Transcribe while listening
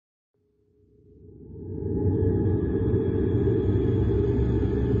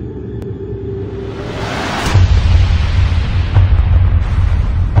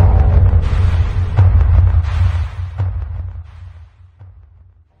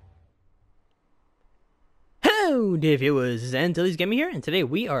Hello, dear viewers, Antilles Gaming here, and today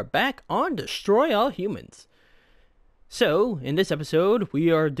we are back on Destroy All Humans. So, in this episode,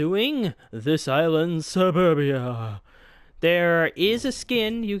 we are doing This Island Suburbia. There is a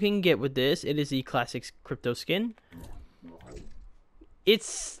skin you can get with this. It is the classic crypto skin.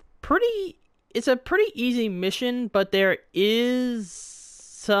 It's a pretty easy mission, but there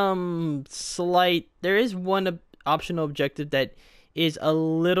is one optional objective that is a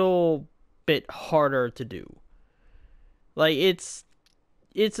little bit harder to do. Like, it's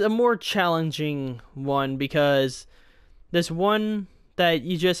a more challenging one because there's one that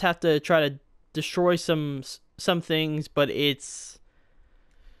you just have to try to destroy some things, but you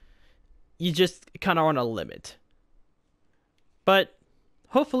just kind of on a limit. But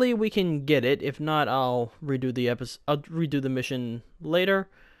hopefully we can get it. If not, I'll redo the mission later.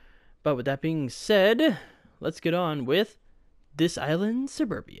 But with that being said, let's get on with This Island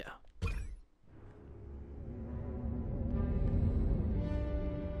Suburbia.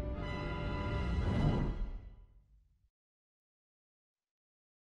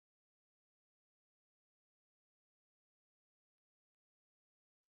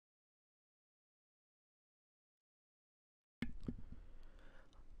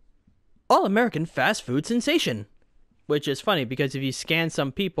 All-American fast food sensation. Which is funny because if you scan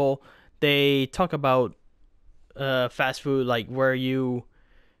some people, they talk about fast food like where you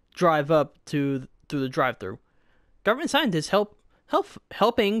drive up through the drive-thru. Government scientists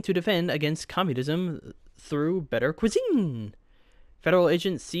helping to defend against communism through better cuisine. Federal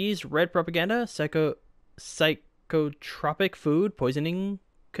agent sees red propaganda, psychotropic food poisoning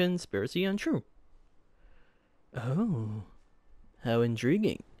conspiracy untrue. Oh, how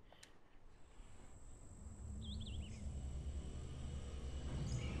intriguing.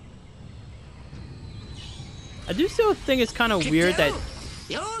 I do still think it's kind of weird that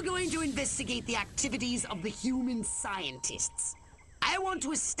you're going to investigate the activities of the human scientists. I want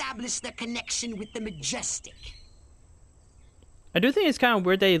to establish their connection with the majestic. I do think it's kind of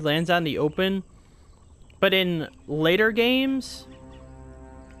weird that he lands out in the open, but in later games,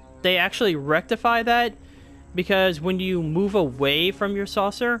 they actually rectify that because when you move away from your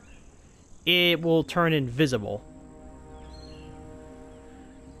saucer, it will turn invisible.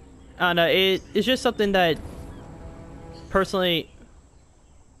 And it's just something that personally,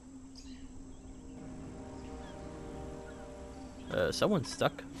 someone's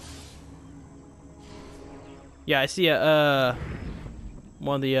stuck. Yeah, I see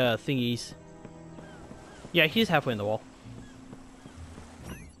one of the thingies. Yeah, he's halfway in the wall.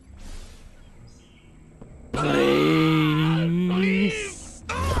 Please.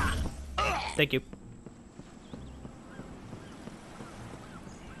 Thank you.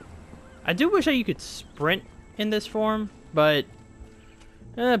 I do wish that you could sprint in this form, but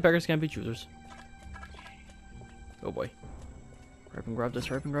beggars can't be choosers. Oh boy. Hurry up and grab this,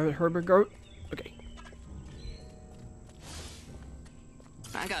 hurry up and grab it, hurry up and grab it. Okay.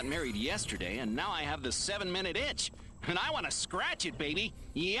 I got married yesterday, and now I have the 7-minute itch. And I want to scratch it, baby.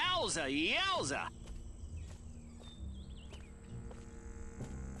 Yowza, yowza.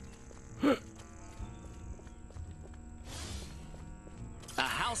 A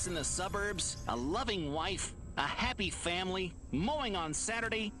house in the suburbs, a loving wife, a happy family, mowing on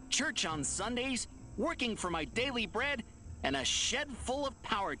Saturday, church on Sundays, working for my daily bread, and a shed full of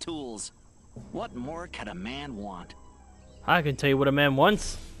power tools. What more could a man want? I can tell you what a man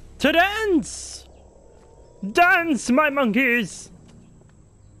wants. To dance! Dance, my monkeys!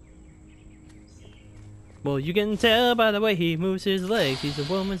 Well, you can tell by the way he moves his legs. He's a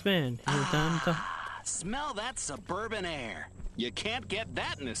woman's man. Smell that suburban air. You can't get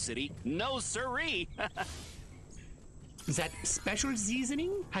that in the city. No siree. That special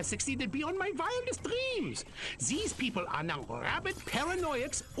seasoning has succeeded beyond my wildest dreams. These people are now rabid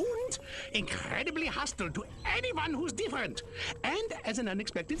paranoiacs and incredibly hostile to anyone who's different. And as an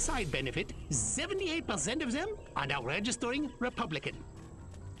unexpected side benefit, 78% of them are now registering Republican.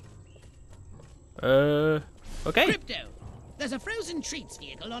 Okay. Crypto, there's a frozen treats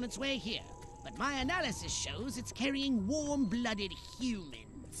vehicle on its way here, but my analysis shows it's carrying warm-blooded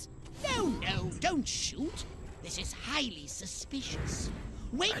humans. No, don't shoot. This is highly suspicious.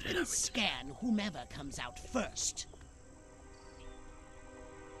 Wait and scan whomever comes out first.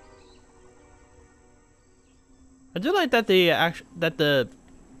 I do like that the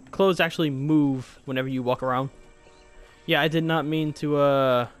clothes actually move whenever you walk around. Yeah, I did not mean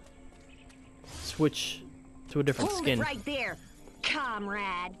to switch to a different skin. Hold it right there,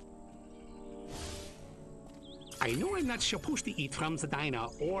 comrade. I know I'm not supposed to eat from the diner,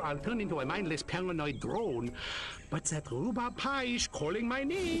 or I'll turn into a mindless paranoid drone, but that rhubarb pie is calling my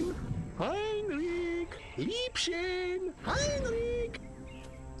name. Heinrich! Liebchen, Heinrich.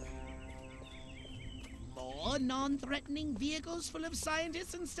 More non-threatening vehicles full of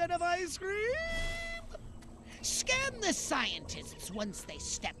scientists instead of ice cream? Scan the scientists once they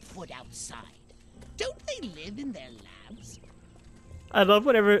step foot outside. Don't they live in their labs? I love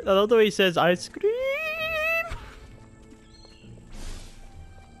the way he says ice cream.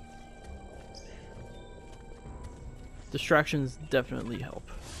 Distractions definitely help.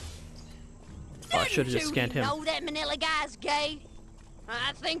 Oh, I should have just scanned him. Know that Manila guy's gay?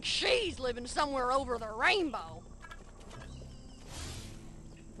 I think she's living somewhere over the rainbow.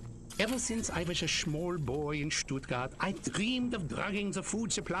 Ever since I was a small boy in Stuttgart, I dreamed of drugging the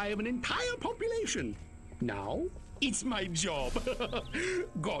food supply of an entire population. Now, it's my job.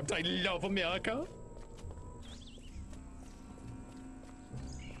 God, I love America.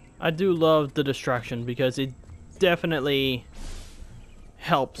 I do love the distraction because it definitely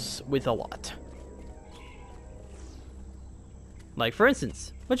helps with a lot. Like, for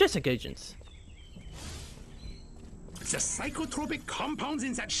instance, logistic agents. The psychotropic compounds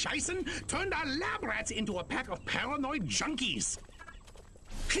in that Scheißen turned our lab rats into a pack of paranoid junkies.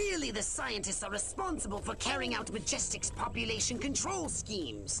 Clearly, the scientists are responsible for carrying out Majestic's population control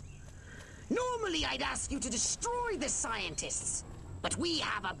schemes. Normally, I'd ask you to destroy the scientists, but we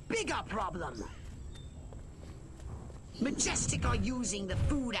have a bigger problem. Majestic are using the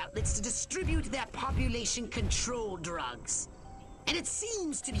food outlets to distribute their population control drugs. And it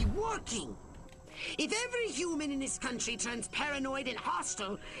seems to be working. If every human in this country turns paranoid and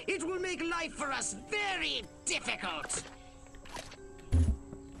hostile, it will make life for us very difficult.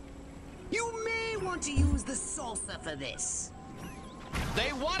 You may want to use the salsa for this.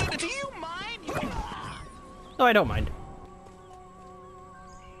 They wanted to. Do you mind? No, I don't mind.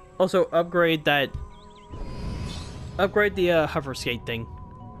 Also, upgrade the hover skate thing.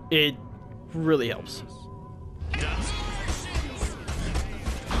 It really helps.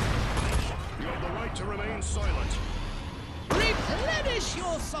 To remain silent. Replenish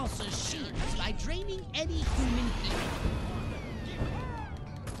your saucer's shields by draining any human healing.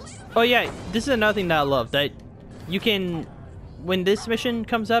 Oh yeah, this is another thing that I love, that you can, when this mission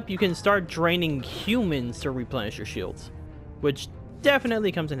comes up, you can start draining humans to replenish your shields, which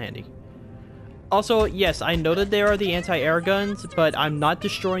definitely comes in handy. Also, yes, I know that there are the anti-air guns, but I'm not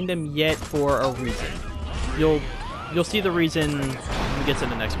destroying them yet for a reason. You'll see the reason when we get to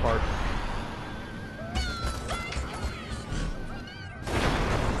the next part.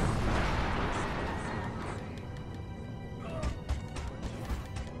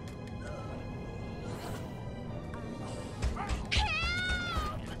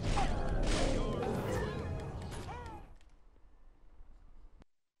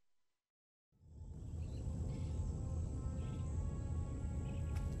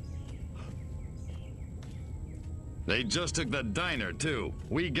 They just took the diner, too.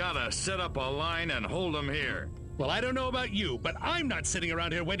 We gotta set up a line and hold them here. Well, I don't know about you, but I'm not sitting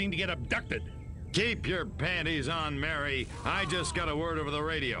around here waiting to get abducted. Keep your panties on, Mary. I just got a word over the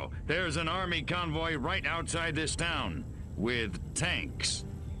radio. There's an army convoy right outside this town. With tanks.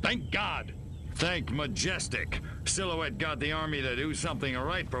 Thank God. Thank Majestic. Silhouette got the army to do something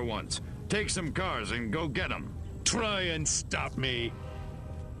right for once. Take some cars and go get them. Try and stop me.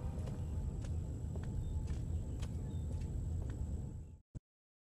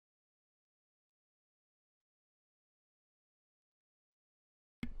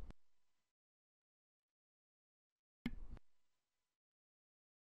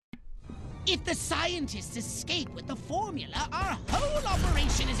 If the scientists escape with the formula, our whole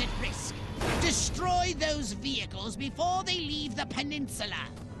operation is at risk. Destroy those vehicles before they leave the peninsula.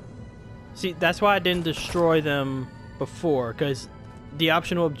 See, that's why I didn't destroy them before, because the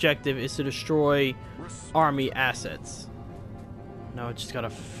optional objective is to destroy army assets. Now I just gotta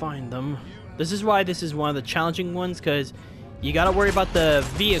find them. This is why this is one of the challenging ones, because you gotta worry about the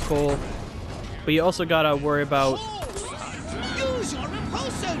vehicle, but you also gotta worry about... Use your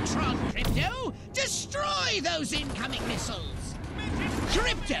Repulsotron, Crypto! Destroy those incoming missiles!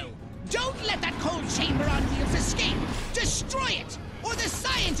 Crypto, don't let that cold chamber on wheels escape! Destroy it, or the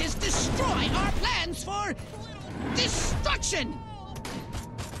scientists destroy our plans for... destruction!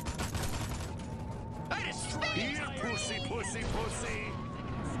 Here, pussy, pussy, pussy.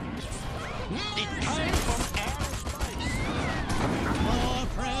 It came from More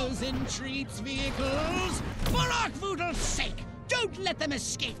frozen treats, vehicles! For Arkvoodle's sake, don't let them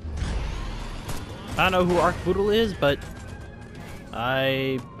escape! I don't know who Arkvoodle is, but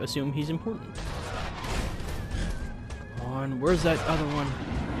I assume he's important. Come on, where's that other one?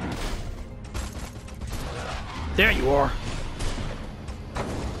 There you are!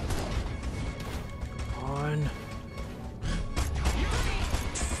 Come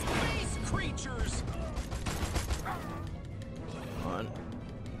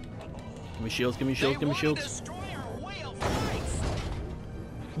Give me shields, give me shields, give me They wanna shields. destroy our way of life.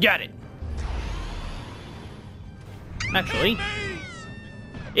 Got it. Actually,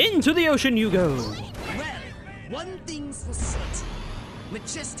 into the ocean you go. Well, one thing's for certain.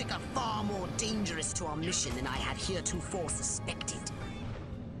 Majestic are far more dangerous to our mission than I had heretofore suspected.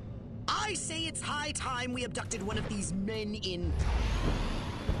 I say it's high time we abducted one of these men in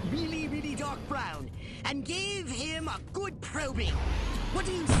really, really dark brown and gave him a good probing. What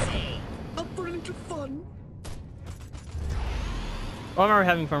do you say? Up for a little fun? Oh, I'm already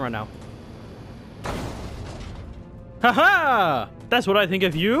having fun right now. Haha! That's what I think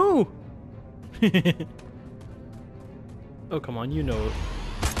of you! Oh, come on, you know.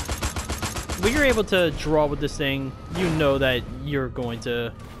 When you're able to draw with this thing, you know that you're going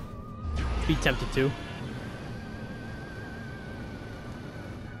to be tempted to.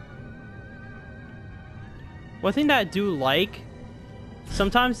 One thing that I do like,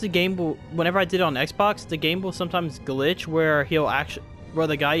 sometimes the game will, whenever I did it on Xbox, the game will sometimes glitch where where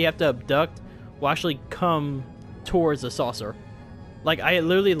the guy you have to abduct will actually come towards the saucer. Like, I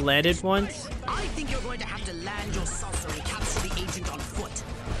literally landed once. I think you're going to have to land your saucer and capture the agent on foot.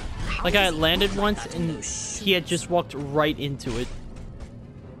 Like, I landed once and he had just walked right into it.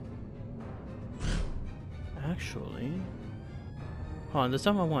 Actually, hold on, this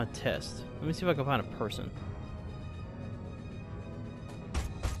time I want to test. Let me see if I can find a person.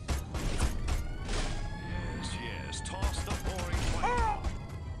 Yes, toss the boring plane.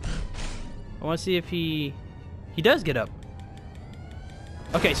 I want to see if he does get up.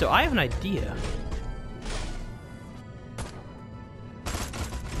 Okay, so I have an idea.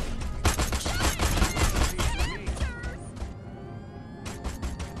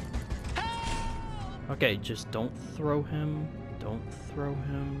 Okay, just don't throw him. Don't throw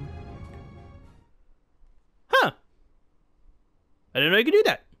him. Huh. I didn't know you could do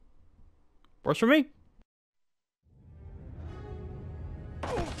that. Works for me.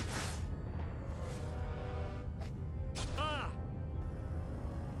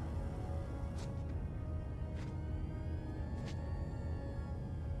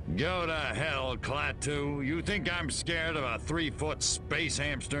 Go to hell, Klaatu. You think I'm scared of a 3-foot space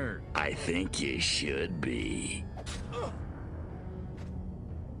hamster? I think you should be.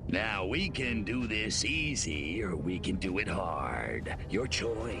 Now, we can do this easy, or we can do it hard. Your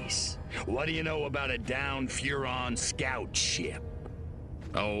choice. What do you know about a downed Furon scout ship?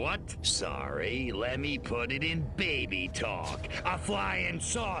 A what? Sorry, let me put it in baby talk. A flying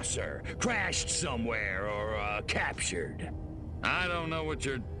saucer, crashed somewhere, or captured. I don't know what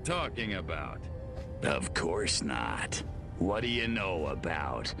you're talking about. Of course not. What do you know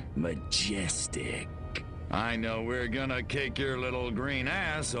about Majestic? I know we're gonna kick your little green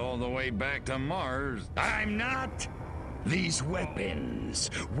ass all the way back to Mars. I'm not! These weapons,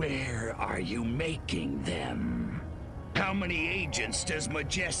 where are you making them? How many agents does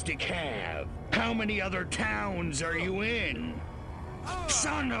Majestic have? How many other towns are you in?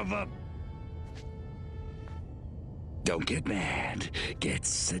 Son of a... Don't get mad. Get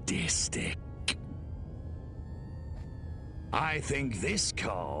sadistic. I think this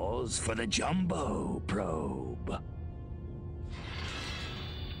calls for the Jumbo Probe.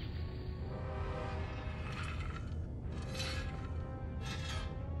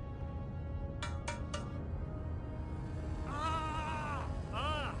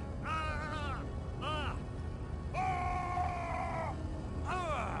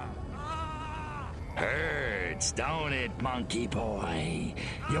 Hurts, don't it, monkey boy?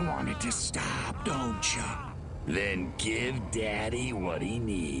 You want it to stop, don't you? Then give Daddy what he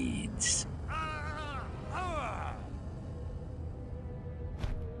needs.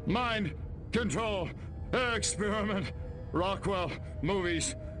 Mind control experiment. Rockwell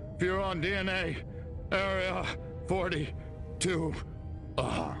movies. Furon DNA. Area 42.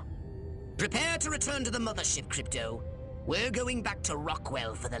 Prepare to return to the mothership, Crypto. We're going back to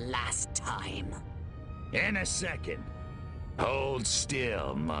Rockwell for the last time. In a second. Hold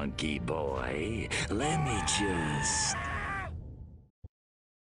still, monkey boy. Let me just...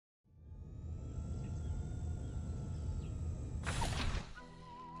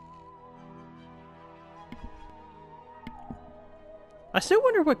 I still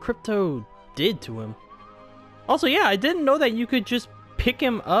wonder what Crypto did to him. Also, yeah, I didn't know that you could just pick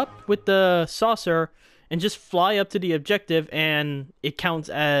him up with the saucer and just fly up to the objective, and it counts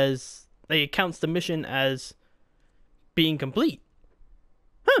as it counts the mission as being complete.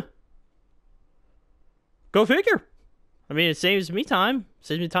 Huh. Go figure. I mean, it saves me time.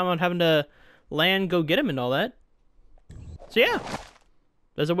 Saves me time on having to land, go get him, and all that. So yeah,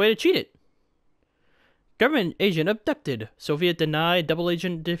 there's a way to cheat it. Government agent abducted. Soviet denied double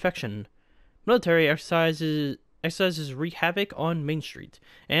agent defection. Military exercises wreak havoc on Main Street.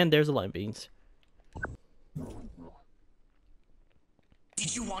 And there's the lime beans.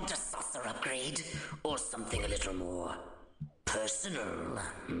 Did you want a saucer upgrade? Or something a little more personal?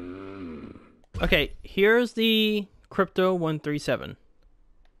 Okay, here's the Crypto 137.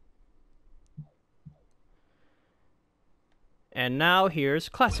 And now here's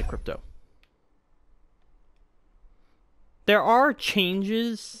Classic Crypto. There are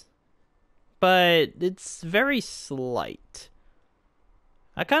changes, but it's very slight.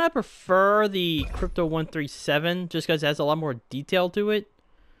 I kind of prefer the Crypto 137 just because it has a lot more detail to it.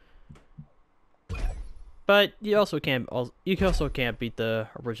 But you also can't beat the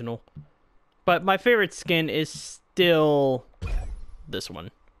original. But my favorite skin is still this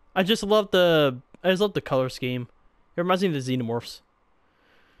one. I just love the color scheme. It reminds me of the Xenomorphs.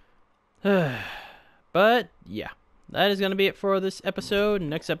 But yeah, that is going to be it for this episode.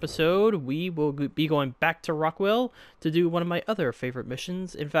 Next episode, we will be going back to Rockwell to do one of my other favorite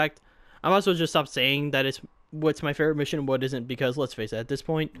missions. In fact, I might as well just stop saying that it's what's my favorite mission and what isn't, because let's face it, at this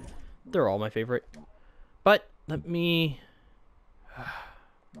point, they're all my favorite. But let me...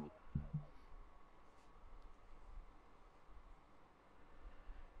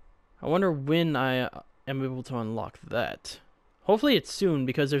 I wonder when I am able to unlock that. Hopefully it's soon,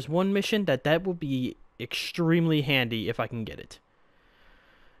 because there's one mission that will be extremely handy if I can get it.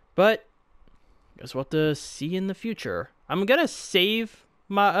 But guess we'll have to see in the future. I'm gonna save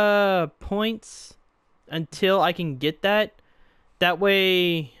my points until I can get that. That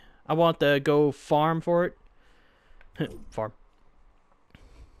way I want to go farm for it. Farm.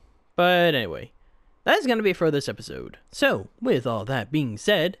 But anyway, that's gonna be it for this episode. So with all that being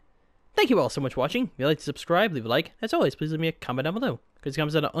said, thank you all so much for watching. If you'd like to subscribe, leave a like. As always, please leave me a comment down below, because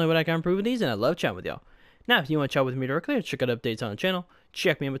comments are the only way I can improve in these, and I love chatting with y'all. Now, if you want to chat with me directly or check out updates on the channel,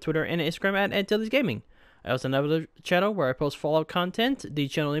 check me out on Twitter and Instagram at @AntilliesGaming. I also have another channel where I post Fallout content. The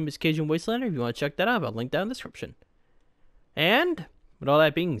channel name is Cajun Wastelander. If you want to check that out, I'll link down in the description. And with all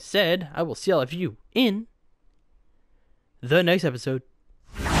that being said, I will see all of you in the next episode.